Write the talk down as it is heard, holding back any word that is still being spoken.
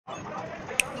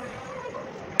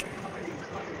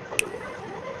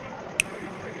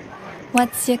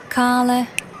What's your color?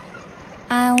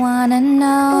 I wanna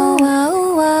know.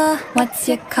 What's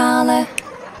your color?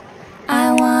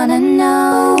 I wanna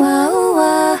know.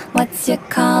 What's your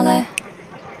color?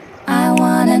 I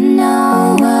wanna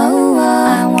know.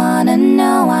 I wanna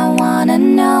know. I wanna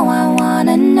know. I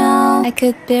wanna know. I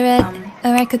could be red,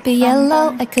 or I could be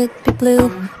yellow, I could be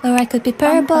blue, or I could be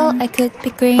purple, I could be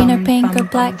green or pink or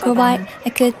black or white. I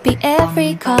could be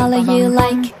every color you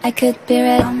like. I could be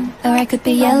red, or I could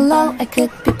be yellow, I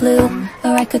could be blue,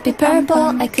 or I could be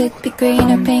purple, I could be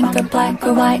green or pink or black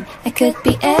or white. I could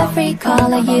be every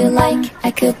color you like. I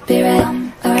could be red,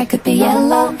 or I could be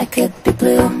yellow, I could be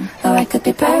blue, or I could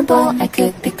be purple, I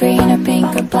could be green or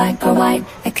pink or black or white.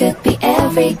 I could be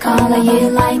every color you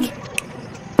like.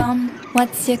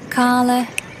 What's your color?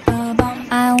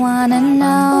 I wanna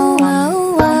know.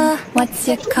 What's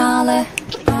your color?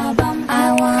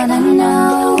 I wanna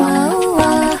know.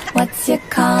 What's your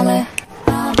color?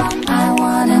 I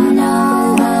wanna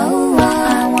know.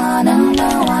 I wanna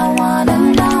know. I wanna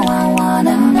know. I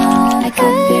wanna know. I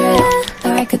could be red,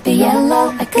 or I could be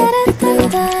yellow, I could be blue,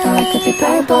 or I could be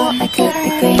purple, I could be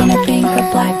green or pink or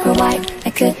black or white. I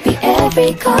could be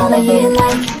every color you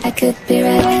like. I could be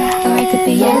red, or I could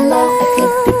be yellow, I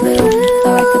could be blue,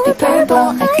 or I could be purple,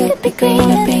 I could be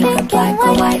green or pink or black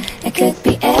or white. I could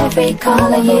be every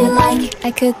color you like.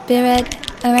 I could be red,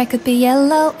 or I could be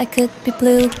yellow, I could be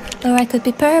blue, or I could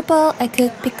be purple, I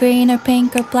could be green or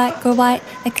pink or black or white.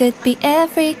 I could be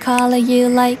every color you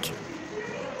like.